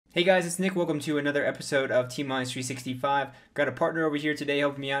Hey guys, it's Nick. Welcome to another episode of T-Minus 365. Got a partner over here today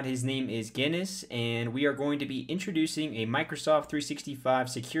helping me out. His name is Guinness, and we are going to be introducing a Microsoft 365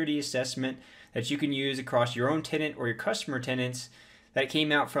 security assessment that you can use across your own tenant or your customer tenants that came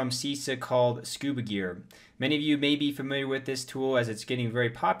out from CISA called scubagear. Many of you may be familiar with this tool as it's getting very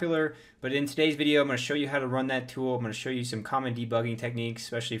popular, but in today's video I'm going to show you how to run that tool. I'm going to show you some common debugging techniques,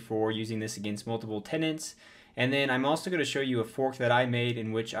 especially for using this against multiple tenants. And then I'm also going to show you a fork that I made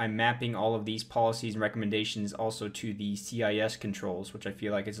in which I'm mapping all of these policies and recommendations also to the CIS controls, which I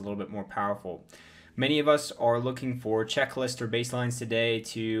feel like is a little bit more powerful. Many of us are looking for checklists or baselines today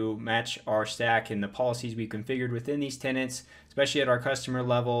to match our stack and the policies we configured within these tenants, especially at our customer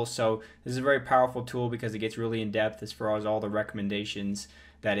level. So this is a very powerful tool because it gets really in depth as far as all the recommendations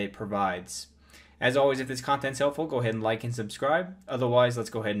that it provides. As always, if this content's helpful, go ahead and like and subscribe. Otherwise, let's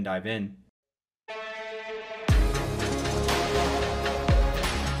go ahead and dive in.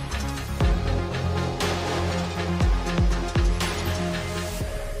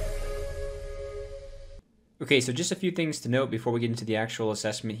 Okay, so just a few things to note before we get into the actual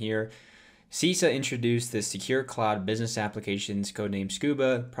assessment here. CISA introduced the Secure Cloud Business Applications codenamed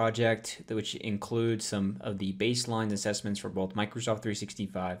SCuBA project, which includes some of the baseline assessments for both Microsoft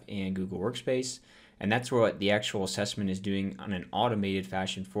 365 and Google Workspace. And that's what the actual assessment is doing on an automated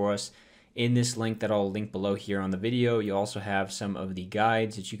fashion for us. In this link that I'll link below here on the video, you also have some of the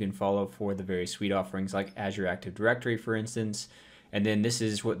guides that you can follow for the various suite offerings like Azure Active Directory, for instance. And then this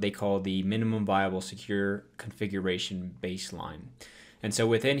is what they call the minimum viable secure configuration baseline. And so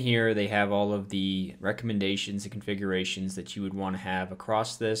within here, they have all of the recommendations and configurations that you would want to have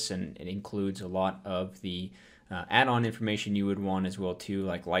across this. And it includes a lot of the add-on information you would want as well too,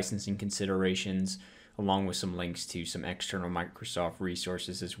 like licensing considerations, along with some links to some external Microsoft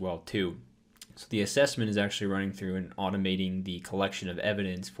resources as well too. So the assessment is actually running through and automating the collection of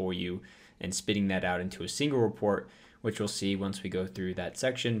evidence for you and spitting that out into a single report, which we'll see once we go through that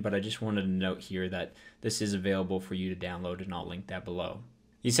section. But I just wanted to note here that this is available for you to download, and I'll link that below.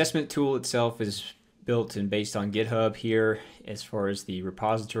 The assessment tool itself is built and based on GitHub here as far as the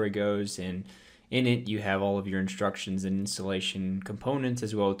repository goes, and in it you have all of your instructions and installation components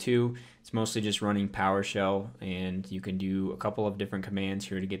as well too. It's mostly just running PowerShell, and you can do a couple of different commands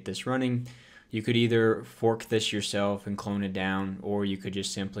here to get this running. You could either fork this yourself and clone it down, or you could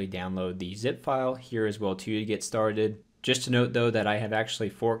just simply download the zip file here as well too to get started. Just to note though that I have actually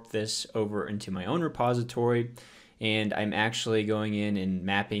forked this over into my own repository, and I'm actually going in and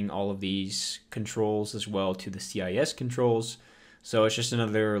mapping all of these controls as well to the CIS controls. So it's just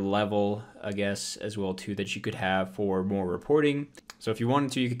another level, I guess, as well too that you could have for more reporting. So if you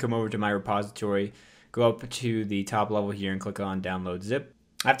wanted to, you could come over to my repository, go up to the top level here and click on download zip.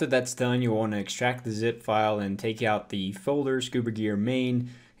 After that's done, you'll want to extract the zip file and take out the folder scubagear main,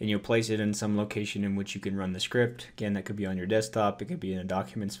 and you'll place it in some location in which you can run the script. Again, that could be on your desktop, it could be in a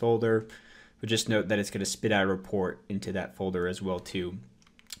documents folder, but just note that it's going to spit out a report into that folder as well too.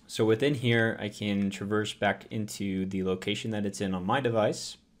 So within here, I can traverse back into the location that it's in on my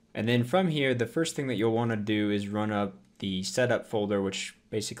device. And then from here, the first thing that you'll want to do is run up the setup folder, which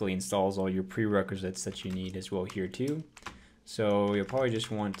basically installs all your prerequisites that you need as well here too. So you'll probably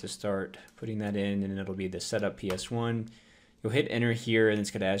just want to start putting that in, and it'll be the setup PS1. You'll hit enter here, and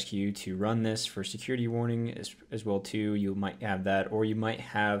it's going to ask you to run this for security warning as well too. You might have that, or you might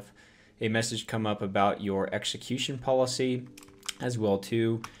have a message come up about your execution policy as well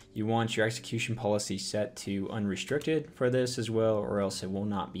too. You want your execution policy set to unrestricted for this as well, or else it will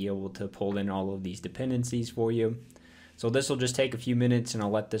not be able to pull in all of these dependencies for you. So this will just take a few minutes, and I'll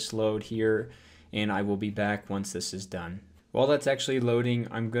let this load here, and I will be back once this is done. While that's actually loading,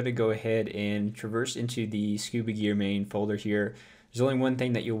 I'm going to go ahead and traverse into the scubagear main folder here. There's only one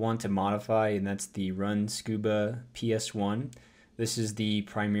thing that you'll want to modify, and that's the run scuba ps1. This is the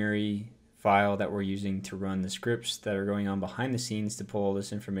primary file that we're using to run the scripts that are going on behind the scenes to pull all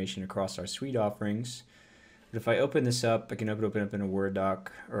this information across our suite offerings. But if I open this up, I can open up in a Word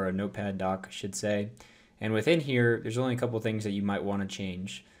doc, or a Notepad doc, I should say. And within here, there's only a couple things that you might want to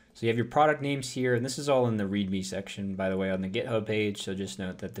change. So you have your product names here, and this is all in the README section, by the way, on the GitHub page, so just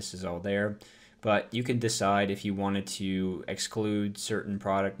note that this is all there. But you can decide if you wanted to exclude certain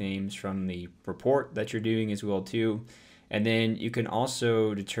product names from the report that you're doing as well too. And then you can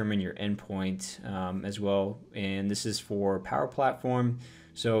also determine your endpoint as well, and this is for Power Platform.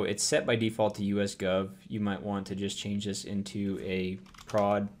 So it's set by default to US Gov. You might want to just change this into a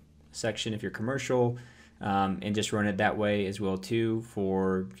prod section if you're commercial. And just run it that way as well too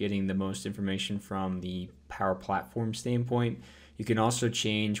for getting the most information from the Power Platform standpoint. You can also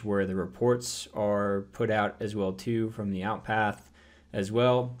change where the reports are put out as well too from the out path. as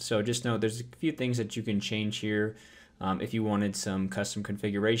well. So just know there's a few things that you can change here if you wanted some custom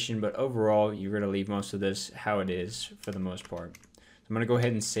configuration, but overall you're going to leave most of this how it is for the most part. So I'm going to go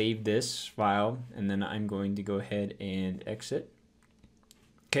ahead and save this file, and then I'm going to go ahead and exit.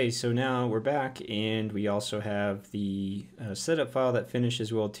 Okay, so now we're back, and we also have the setup file that finished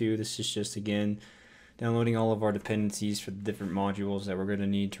as well too. This is just, again, downloading all of our dependencies for the different modules that we're going to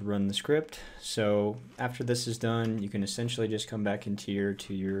need to run the script. So after this is done, you can essentially just come back into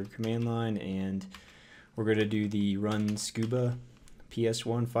your command line, and we're going to do the run SCuBA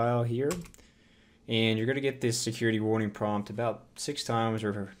ps1 file here. And you're going to get this security warning prompt about 6 times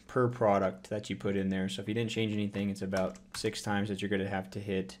or per product that you put in there. So if you didn't change anything, it's about 6 times that you're going to have to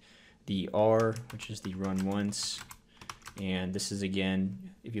hit the R, which is the run once. And this is, again,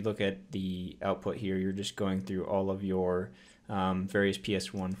 if you look at the output here, you're just going through all of your various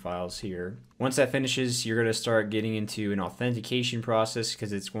PS1 files here. Once that finishes, you're going to start getting into an authentication process,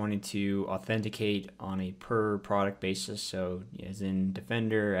 because it's wanting to authenticate on a per product basis. So as in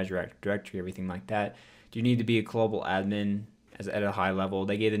Defender, Azure Active Directory, everything like that. Do you need to be a global admin at a high level?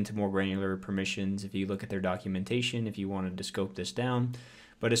 They get into more granular permissions if you look at their documentation, if you wanted to scope this down.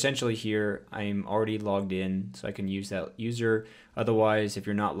 But essentially here, I'm already logged in, so I can use that user. Otherwise, if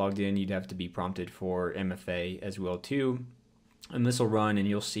you're not logged in, you'd have to be prompted for MFA as well too. And this will run, and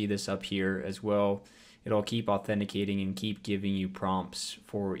you'll see this up here as well. It'll keep authenticating and keep giving you prompts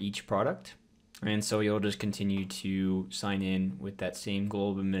for each product. And so you'll just continue to sign in with that same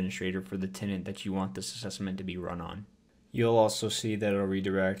global administrator for the tenant that you want this assessment to be run on. You'll also see that it'll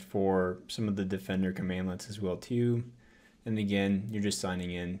redirect for some of the Defender commandlets as well too. And again, you're just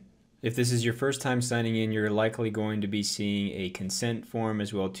signing in. If this is your first time signing in, you're likely going to be seeing a consent form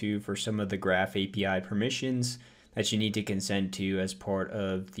as well too for some of the Graph API permissions that you need to consent to as part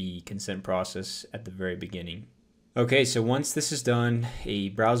of the consent process at the very beginning. Okay, so once this is done, a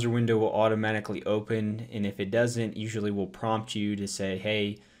browser window will automatically open, and if it doesn't, usually will prompt you to say,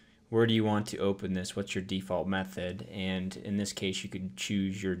 hey, where do you want to open this? What's your default method? And in this case, you could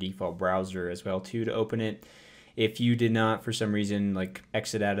choose your default browser as well too to open it. If you did not, for some reason, like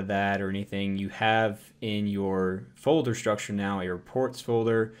exit out of that or anything, you have in your folder structure now a reports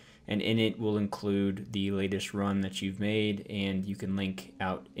folder, and in it will include the latest run that you've made, and you can link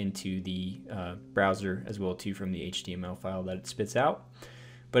out into the browser as well too from the HTML file that it spits out.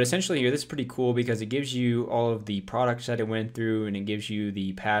 But essentially here, this is pretty cool because it gives you all of the products that it went through, and it gives you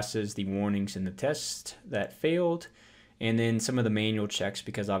the passes, the warnings, and the tests that failed, and then some of the manual checks,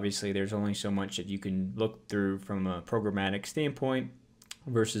 because obviously there's only so much that you can look through from a programmatic standpoint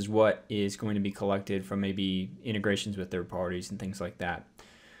versus what is going to be collected from maybe integrations with third parties and things like that.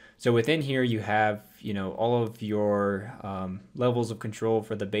 So within here you have, all of your levels of control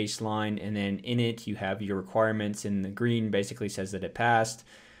for the baseline, and then in it you have your requirements. And the green basically says that it passed.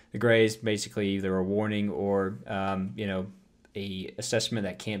 The gray is basically either a warning or a assessment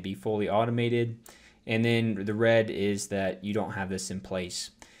that can't be fully automated. And then the red is that you don't have this in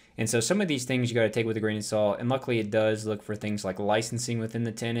place. And so some of these things you got to take with a grain of salt, and luckily it does look for things like licensing within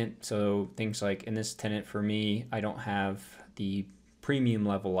the tenant. So things like in this tenant for me, I don't have the premium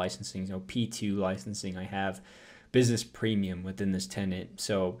level licensing, P2 licensing. I have business premium within this tenant,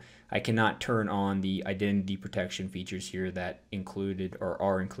 so I cannot turn on the identity protection features here that included or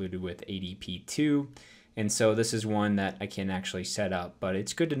are included with ADP2. And so this is one that I can actually set up, but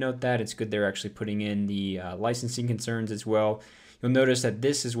it's good to note that. It's good they're actually putting in the licensing concerns as well. You'll notice that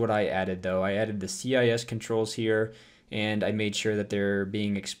this is what I added though. I added the CIS controls here, and I made sure that they're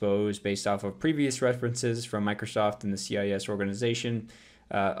being exposed based off of previous references from Microsoft and the CIS organization,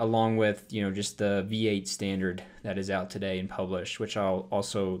 along with just the V8 standard that is out today and published, which I'll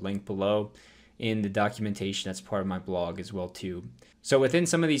also link below in the documentation that's part of my blog as well too. So within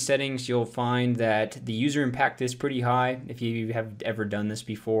some of these settings, you'll find that the user impact is pretty high if you have ever done this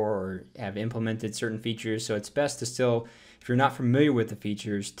before or have implemented certain features. So it's best to still, if you're not familiar with the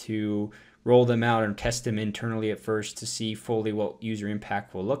features, to roll them out and test them internally at first to see fully what user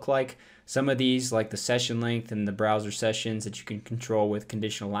impact will look like. Some of these, like the session length and the browser sessions that you can control with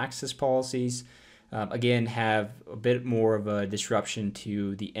conditional access policies, again, have a bit more of a disruption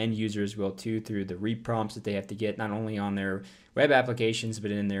to the end user as well too, through the read prompts that they have to get not only on their web applications but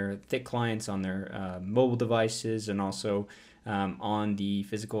in their thick clients on their mobile devices, and also on the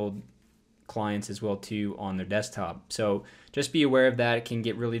physical clients as well too on their desktop. So just be aware of that. It can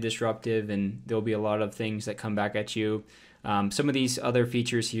get really disruptive, and there'll be a lot of things that come back at you. Some of these other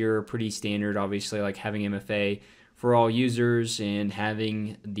features here are pretty standard, obviously, like having MFA for all users and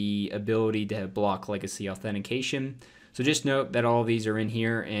having the ability to block legacy authentication. So just note that all of these are in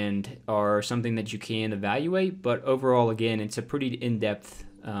here and are something that you can evaluate, but overall, again, it's a pretty in-depth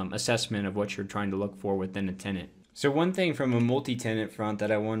assessment of what you're trying to look for within a tenant. So one thing from a multi-tenant front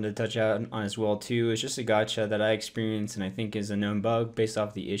that I wanted to touch on as well too is just a gotcha that I experienced and I think is a known bug based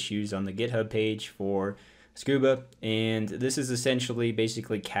off the issues on the GitHub page for SCuBA. And this is essentially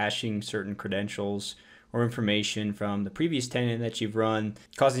basically caching certain credentials or information from the previous tenant that you've run,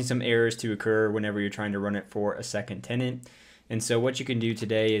 causing some errors to occur whenever you're trying to run it for a second tenant. And so what you can do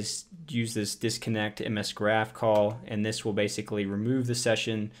today is use this disconnect msgraph call, and this will basically remove the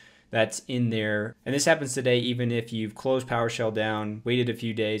session that's in there. And this happens today even if you've closed PowerShell down, waited a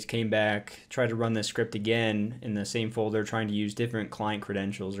few days, came back, tried to run this script again in the same folder, trying to use different client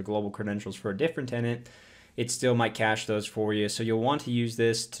credentials or global credentials for a different tenant. It still might cache those for you. So you'll want to use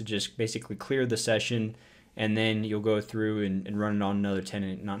this to just basically clear the session, and then you'll go through and run it on another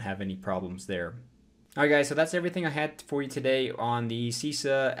tenant and not have any problems there. All right, guys, so that's everything I had for you today on the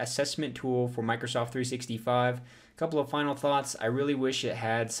CISA assessment tool for Microsoft 365. A couple of final thoughts. I really wish it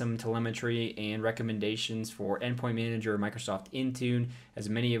had some telemetry and recommendations for Endpoint Manager or Microsoft Intune, as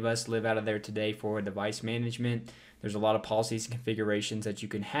many of us live out of there today for device management. There's a lot of policies and configurations that you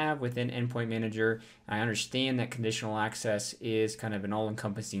can have within Endpoint Manager. I understand that conditional access is kind of an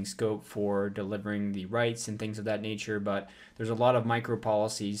all-encompassing scope for delivering the rights and things of that nature, but there's a lot of micro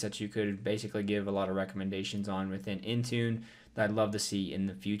policies that you could basically give a lot of recommendations on within Intune that I'd love to see in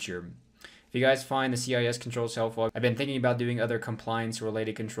the future. If you guys find the CIS controls helpful, I've been thinking about doing other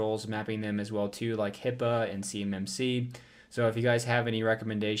compliance-related controls, mapping them as well too, like HIPAA and CMMC. So if you guys have any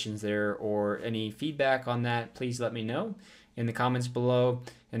recommendations there or any feedback on that, please let me know in the comments below.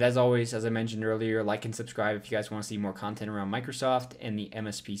 And as always, as I mentioned earlier, like and subscribe if you guys want to see more content around Microsoft and the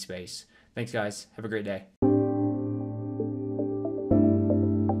MSP space. Thanks, guys. Have a great day.